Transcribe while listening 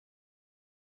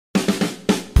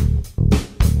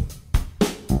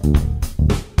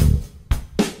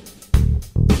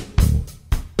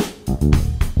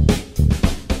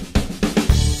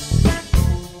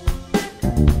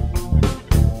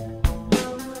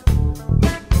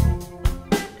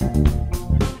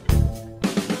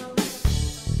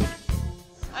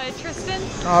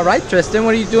All right, Tristin,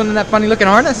 what are you doing in that funny looking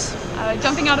harness?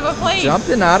 Jumping out of a plane.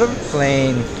 Jumping out of a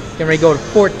plane. Getting ready to go to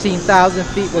 14,000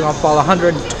 feet. We're gonna fall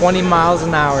 120 miles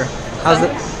an hour. How's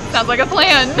it? Sounds like a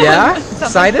plan. Yeah? Sounds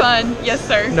Excited? like fun. Yes,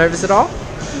 sir. Nervous at all?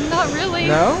 Not really.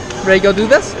 No? Ready to go do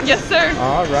this? Yes, sir.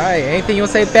 All right. Anything you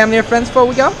want to say to family or friends before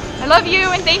we go? I love you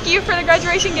and thank you for the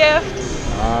graduation gift.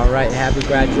 All right. Happy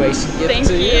graduation gift Thank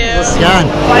to you. you. We'll see John,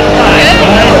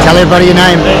 Good. tell everybody your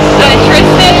name.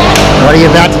 Tristin. What are you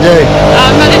about to do?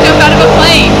 I'm going to jump out of a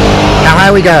plane. How high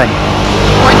are we going?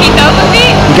 14,000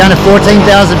 feet? You're going to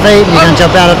 14,000 feet and you're going to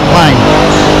jump out of the plane.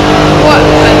 What?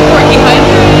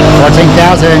 1,400?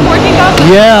 14,000.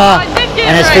 14,000? Yeah. Oh, I did get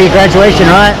And it's it for your right. graduation,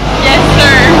 right? Yes,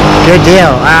 sir. Good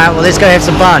deal. All right, well, let's go have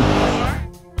some fun.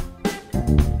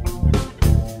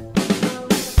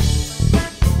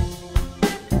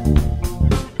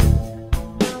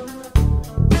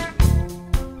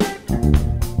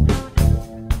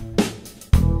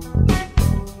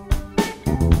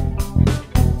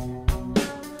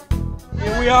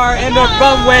 We are in the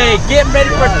runway, getting ready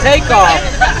for takeoff.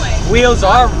 Wheels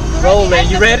are rolling.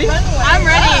 You ready? I'm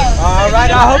ready. All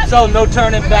right, I hope so. No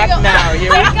turning back now.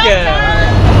 Here we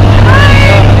go.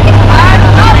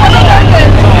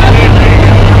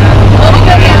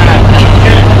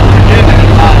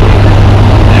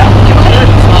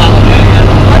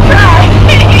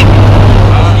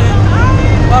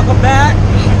 Welcome back.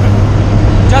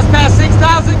 Just past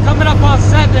 6,000, coming up on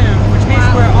 7, which means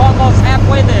we're almost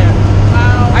halfway there.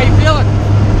 Wow. How you feeling?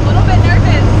 A little bit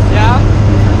nervous. Yeah?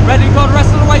 Ready to go the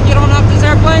rest of the way, get on off this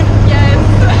airplane? Yes.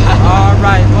 All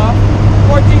right, well,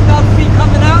 14,000 feet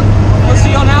coming out.